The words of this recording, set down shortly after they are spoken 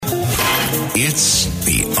It's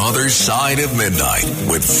The Other Side of Midnight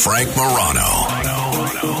with Frank Morano.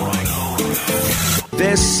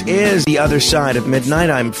 This is The Other Side of Midnight.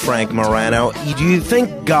 I'm Frank Morano. Do you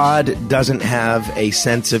think God doesn't have a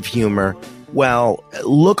sense of humor? Well,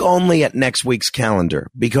 look only at next week's calendar,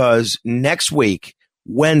 because next week,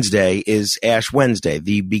 Wednesday, is Ash Wednesday,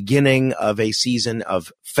 the beginning of a season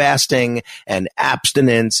of fasting and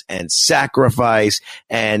abstinence and sacrifice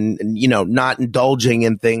and, not indulging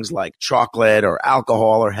in things like chocolate or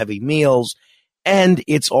alcohol or heavy meals. And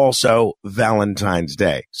it's also Valentine's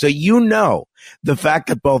Day. So the fact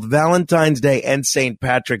that both Valentine's Day and St.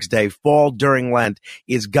 Patrick's Day fall during Lent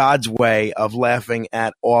is God's way of laughing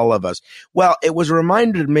at all of us. Well, it was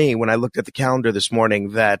reminded me when I looked at the calendar this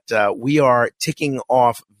morning that we are ticking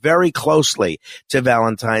off very closely to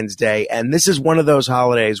Valentine's Day. And this is one of those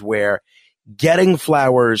holidays where getting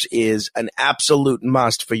flowers is an absolute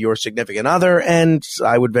must for your significant other, and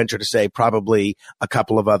I would venture to say probably a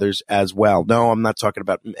couple of others as well. No, I'm not talking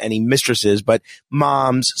about any mistresses, but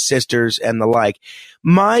moms, sisters, and the like.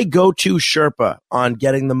 My go-to Sherpa on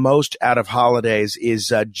getting the most out of holidays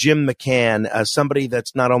is Jim McCann, somebody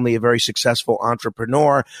that's not only a very successful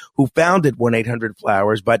entrepreneur who founded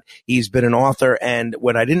 1-800-Flowers, but he's been an author, and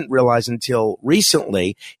what I didn't realize until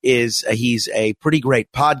recently is he's a pretty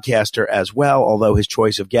great podcaster as well, although his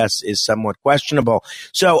choice of guests is somewhat questionable.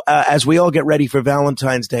 So as we all get ready for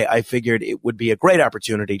Valentine's Day, I figured it would be a great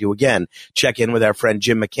opportunity to, again, check in with our friend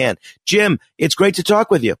Jim McCann. Jim, it's great to talk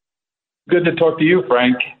with you. Good to talk to you,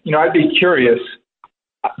 Frank. I'd be curious,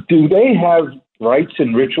 do they have rites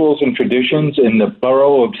and rituals and traditions in the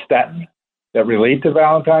borough of Staten that relate to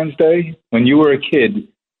Valentine's Day? When you were a kid,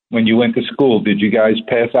 when you went to school, did you guys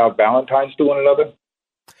pass out Valentines to one another?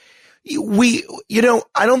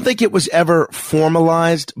 I don't think it was ever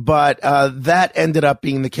formalized, but that ended up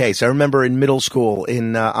being the case. I remember in middle school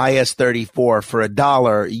in IS 34 for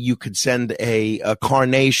 $1, you could send a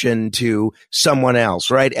carnation to someone else,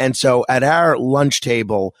 right? And so at our lunch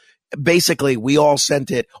table, basically we all sent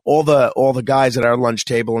it, all the guys at our lunch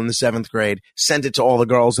table in the 7th grade sent it to all the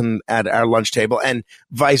girls at our lunch table and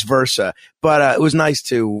vice versa. But it was nice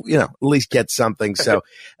to, at least get something. So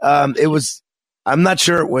I'm not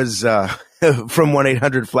sure it was from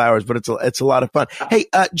 1-800-Flowers, but it's a lot of fun. Hey,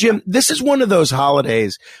 Jim, this is one of those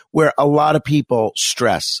holidays where a lot of people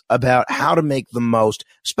stress about how to make the most,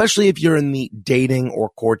 especially if you're in the dating or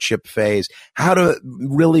courtship phase, how to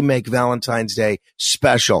really make Valentine's Day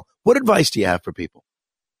special. What advice do you have for people?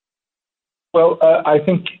 Well, I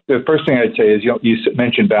think the first thing I'd say is, you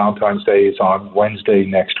mentioned Valentine's Day is on Wednesday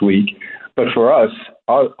next week, but for us,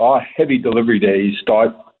 our heavy delivery days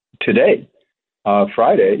start today.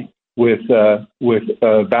 Friday with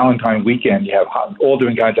Valentine weekend. You have all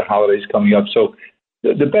different kinds of holidays coming up. So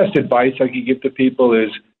the best advice I could give to people is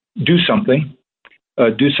do something.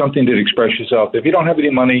 Do something that expresses yourself. If you don't have any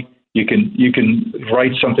money, you can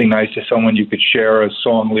write something nice to someone. You could share a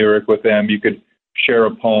song lyric with them. You could share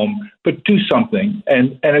a poem, but do something.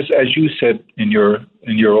 And as you said in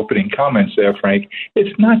your opening comments there, Frank,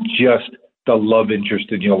 it's not just the love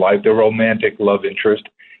interest in your life, the romantic love interest.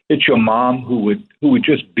 It's your mom who would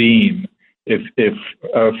just beam if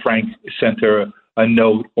Frank sent her a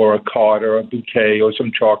note or a card or a bouquet or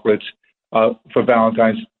some chocolates for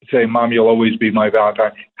Valentine's. Say, Mom, you'll always be my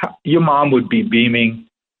Valentine. Your mom would be beaming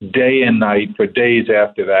day and night for days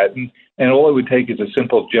after that, and all it would take is a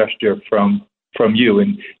simple gesture from you.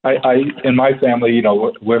 And I in my family,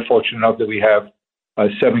 we're fortunate enough that we have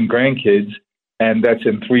 7 grandkids, and that's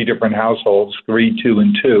in 3 different households, 3, 2,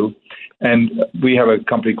 and 2. And we have a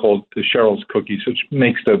company called the Cheryl's Cookies, which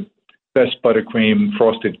makes the best buttercream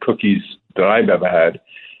frosted cookies that I've ever had.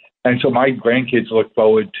 And so my grandkids look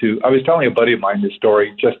forward to, I was telling a buddy of mine this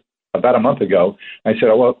story just about a month ago. I said,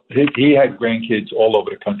 well, he had grandkids all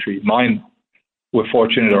over the country. Mine were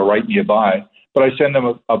fortunate or right nearby. But I send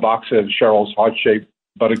them a box of Cheryl's heart-shaped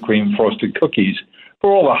buttercream frosted cookies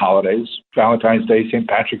for all the holidays, Valentine's Day, St.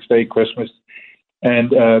 Patrick's Day, Christmas.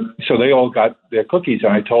 And so they all got their cookies,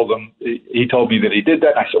 and I told them, he told me that he did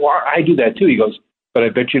that. I said, well, I do that too. He goes, but I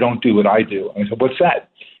bet you don't do what I do. I said, what's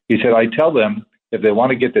that? He said, I tell them if they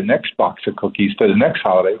want to get the next box of cookies for the next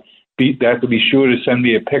holiday, they have to be sure to send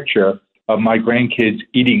me a picture of my grandkids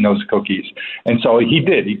eating those cookies. And so he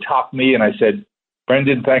did. He topped me, and I said,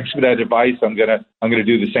 Brendan, thanks for that advice. I'm gonna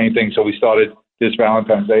do the same thing. So we started this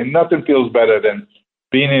Valentine's Day, and nothing feels better than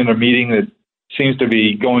being in a meeting that seems to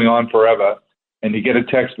be going on forever. And you get a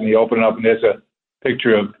text and you open it up and there's a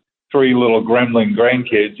picture of 3 little gremlin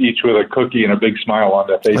grandkids, each with a cookie and a big smile on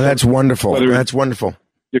their face. Oh, that's wonderful. That's wonderful.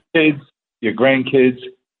 Your kids, your grandkids,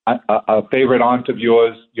 a favorite aunt of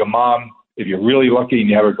yours, your mom, if you're really lucky and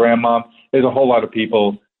you have a grandmom, there's a whole lot of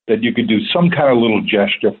people that you could do some kind of little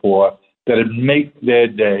gesture for that would make their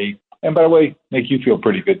day. And by the way, make you feel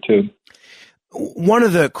pretty good too. One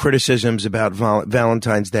of the criticisms about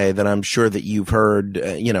Valentine's Day that I'm sure that you've heard,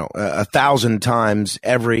 1,000 times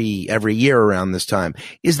every year around this time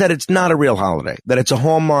is that it's not a real holiday, that it's a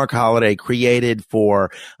Hallmark holiday created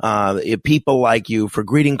for people like you, for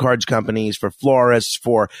greeting cards companies, for florists,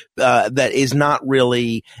 that is not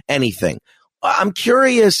really anything. I'm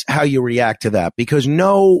curious how you react to that, because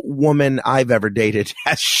no woman I've ever dated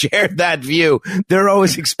has shared that view. They're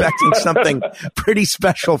always expecting something pretty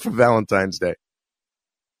special for Valentine's Day.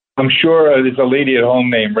 I'm sure there's a lady at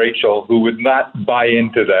home named Rachel who would not buy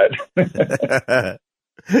into that.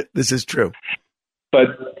 This is true. But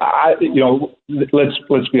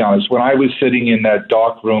let's be honest. When I was sitting in that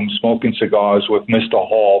dark room smoking cigars with Mr.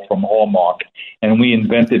 Hall from Hallmark, and we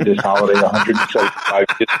invented this holiday 175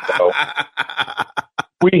 years ago,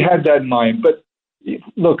 we had that in mind. But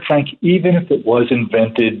look, Frank, even if it was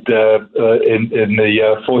invented in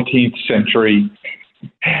the 14th century,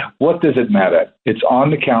 what does it matter? It's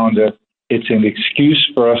on the calendar. It's an excuse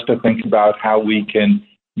for us to think about how we can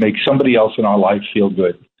make somebody else in our life feel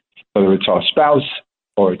good. Whether it's our spouse,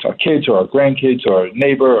 or it's our kids, or our grandkids, or a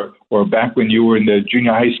neighbor, or back when you were in the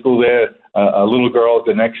junior high school there, a little girl at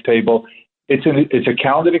the next table. It's a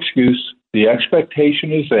calendared excuse. The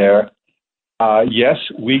expectation is there. Yes,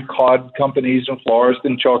 we card companies and florists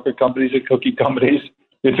and chocolate companies and cookie companies.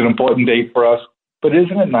 It's an important date for us. But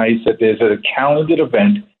isn't it nice that there's a calendared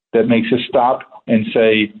event that makes us stop and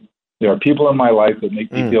say, there are people in my life that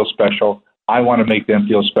make me feel special. I want to make them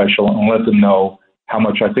feel special and let them know how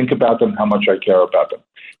much I think about them, how much I care about them.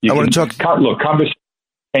 Conversations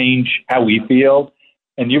change how we feel.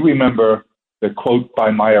 And you remember the quote by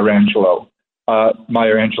Maya Angelou,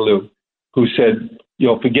 who said,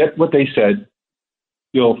 you'll forget what they said,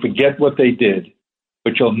 you'll forget what they did,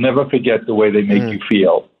 but you'll never forget the way they make you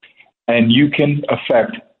feel. And you can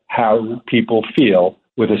affect how people feel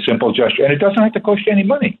with a simple gesture. And it doesn't have to cost you any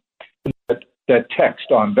money. That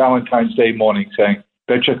text on Valentine's Day morning saying,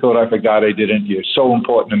 bet you thought I forgot I didn't. You're so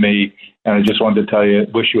important to me. And I just wanted to tell you,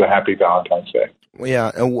 wish you a happy Valentine's Day.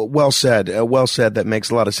 Yeah, well said. Well said. That makes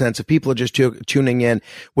a lot of sense. If people are just tuning in,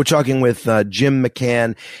 we're talking with Jim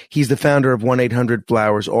McCann. He's the founder of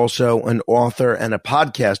 1-800-Flowers, also an author and a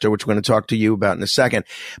podcaster, which we're going to talk to you about in a second.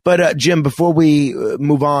 But Jim, before we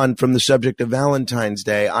move on from the subject of Valentine's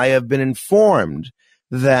Day, I have been informed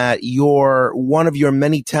that one of your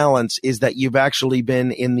many talents is that you've actually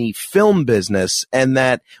been in the film business, and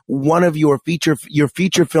that one of your feature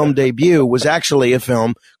film debut was actually a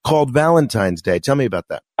film called Valentine's Day. Tell me about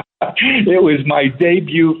that. It was my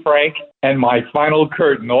debut, Frank, and my final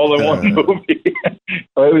curtain all in one movie.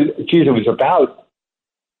 It was about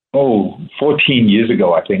 14 years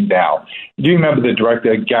ago, I think now. Do you remember the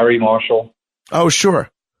director, Gary Marshall? Oh, sure.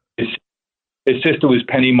 His sister was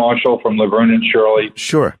Penny Marshall from Laverne and Shirley.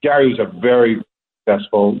 Sure. Gary was a very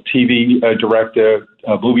successful TV director,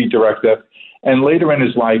 movie director. And later in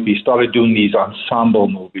his life, he started doing these ensemble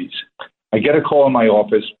movies. I get a call in my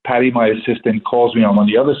office. Patty, my assistant, calls me. I'm on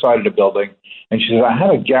the other side of the building. And she says, I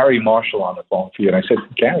have a Gary Marshall on the phone for you. And I said,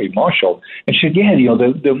 Gary Marshall? And she said, yeah,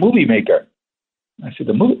 the movie maker. I said,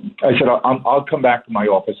 I'll come back to my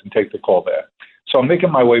office and take the call there. So I'm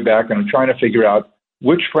making my way back, and I'm trying to figure out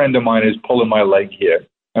which friend of mine is pulling my leg here.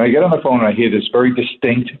 And I get on the phone, and I hear this very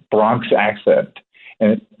distinct Bronx accent.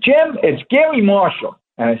 And Jim, it's Gary Marshall.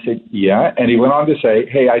 And I said, yeah. And he went on to say,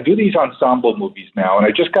 hey, I do these ensemble movies now, and I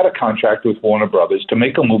just got a contract with Warner Brothers to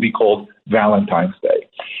make a movie called Valentine's Day.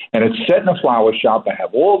 And it's set in a flower shop. I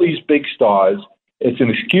have all these big stars. It's an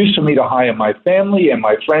excuse for me to hire my family and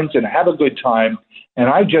my friends and have a good time. And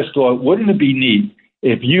I just thought, wouldn't it be neat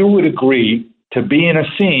if you would agree to be in a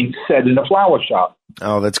scene set in a flower shop?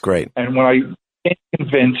 Oh, that's great. And when I became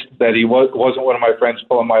convinced that he wasn't one of my friends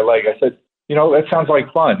pulling my leg, I said, that sounds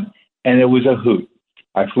like fun. And it was a hoot.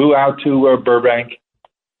 I flew out to Burbank.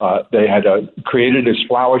 They had created this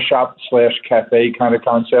flower shop / cafe kind of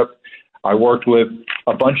concept. I worked with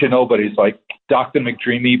a bunch of nobodies like Dr.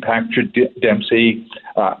 McDreamy, Patrick Dempsey,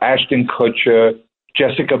 Ashton Kutcher,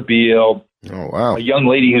 Jessica Biel. Oh, wow. A young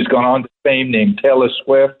lady who's gone on to fame named Taylor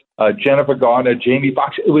Swift, Jennifer Garner, Jamie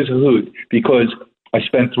Foxx. It was a hoot because I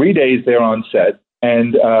spent 3 days there on set,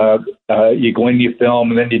 and you go in, you film,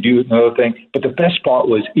 and then you do another thing. But the best part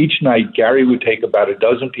was each night Gary would take about a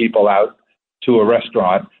dozen people out to a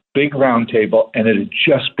restaurant, big round table, and it'd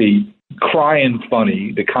just be crying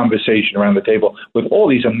funny, the conversation around the table with all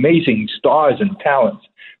these amazing stars and talents.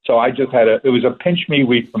 So I just it was a pinch me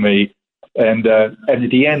week for me. And at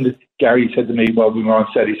the end, Gary said to me while we were on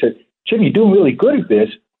set, he said, Jim, you're doing really good at this.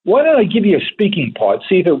 why don't I give you a speaking part,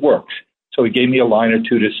 see if it works? So he gave me a line or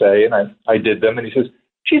two to say, and I did them. And he says,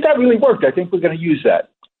 geez, that really worked. I think we're going to use that.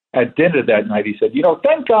 At dinner that night, he said,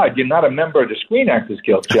 thank God you're not a member of the Screen Actors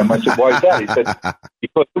Guild, Jim. I said, why is that? He said,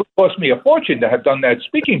 because it cost me a fortune to have done that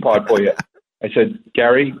speaking part for you. I said,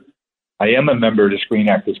 Gary, I am a member of the Screen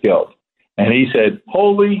Actors Guild. And he said,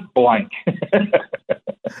 holy blank.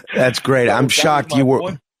 That's great. I'm shocked you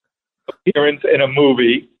were. Appearance in a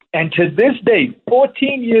movie. And to this day,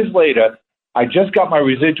 14 years later, I just got my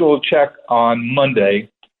residual check on Monday.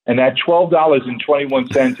 And that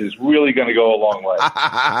 $12.21 is really going to go a long way.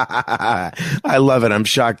 I love it. I'm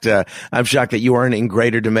shocked. I'm shocked that you aren't in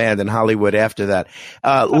greater demand in Hollywood after that.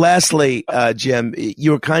 Lastly, Jim, you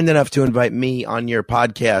were kind enough to invite me on your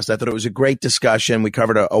podcast. I thought it was a great discussion. We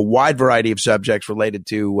covered a wide variety of subjects related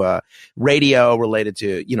to radio, related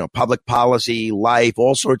to public policy, life,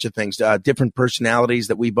 all sorts of things. Different personalities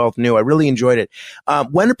that we both knew. I really enjoyed it.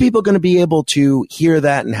 When are people going to be able to hear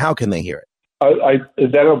that, and how can they hear it?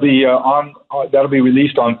 That'll be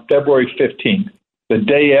released on February 15th, the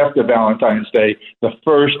day after Valentine's Day, the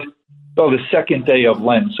second day of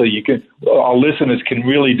Lent. So our listeners can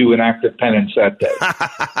really do an act of penance that day.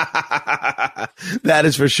 That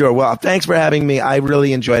is for sure. Well, thanks for having me. I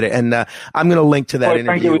really enjoyed it, and I'm going to link to that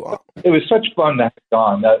interview. It was such fun to have it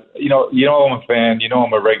on. I'm a fan.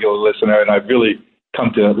 I'm a regular listener, and I've really come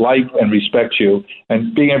to like and respect you,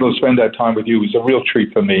 and being able to spend that time with you is a real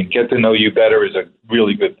treat for me. And get to know you better is a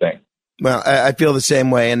really good thing. Well, I feel the same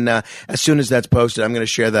way. And as soon as that's posted, I'm going to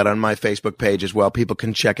share that on my Facebook page as well. People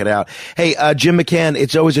can check it out. Hey, Jim McCann,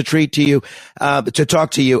 it's always a treat to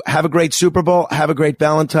talk to you. Have a great Super Bowl. Have a great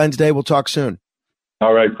Valentine's Day. We'll talk soon.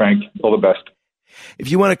 All right, Frank. All the best.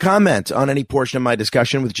 If you want to comment on any portion of my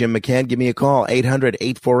discussion with Jim McCann, give me a call,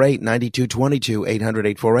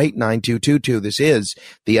 800-848-9222, 800-848-9222. This is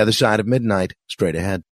The Other Side of Midnight. Straight ahead.